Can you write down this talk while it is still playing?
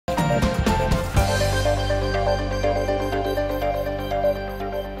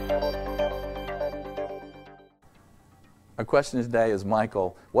question today is,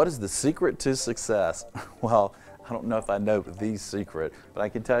 Michael, what is the secret to success? Well, I don't know if I know the secret, but I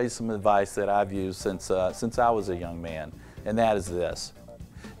can tell you some advice that I've used since I was a young man, and that is this.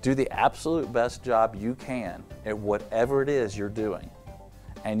 Do the absolute best job you can at whatever it is you're doing,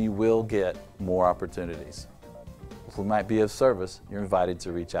 and you will get more opportunities. If we might be of service, you're invited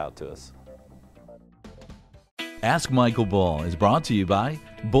to reach out to us. Ask Michael Bull is brought to you by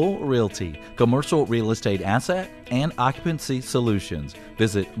Bull Realty, commercial real estate asset and occupancy solutions.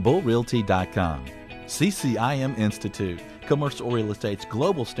 Visit bullrealty.com. CCIM Institute, commercial real estate's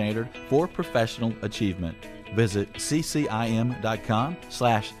global standard for professional achievement. Visit ccim.com/CRE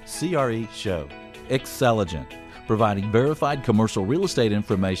show. Excelligent, providing verified commercial real estate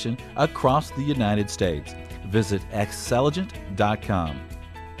information across the United States. Visit excelligent.com.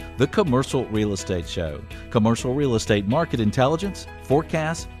 The Commercial Real Estate Show, commercial real estate market intelligence,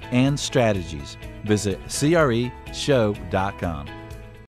 forecasts, and strategies. Visit CREshow.com.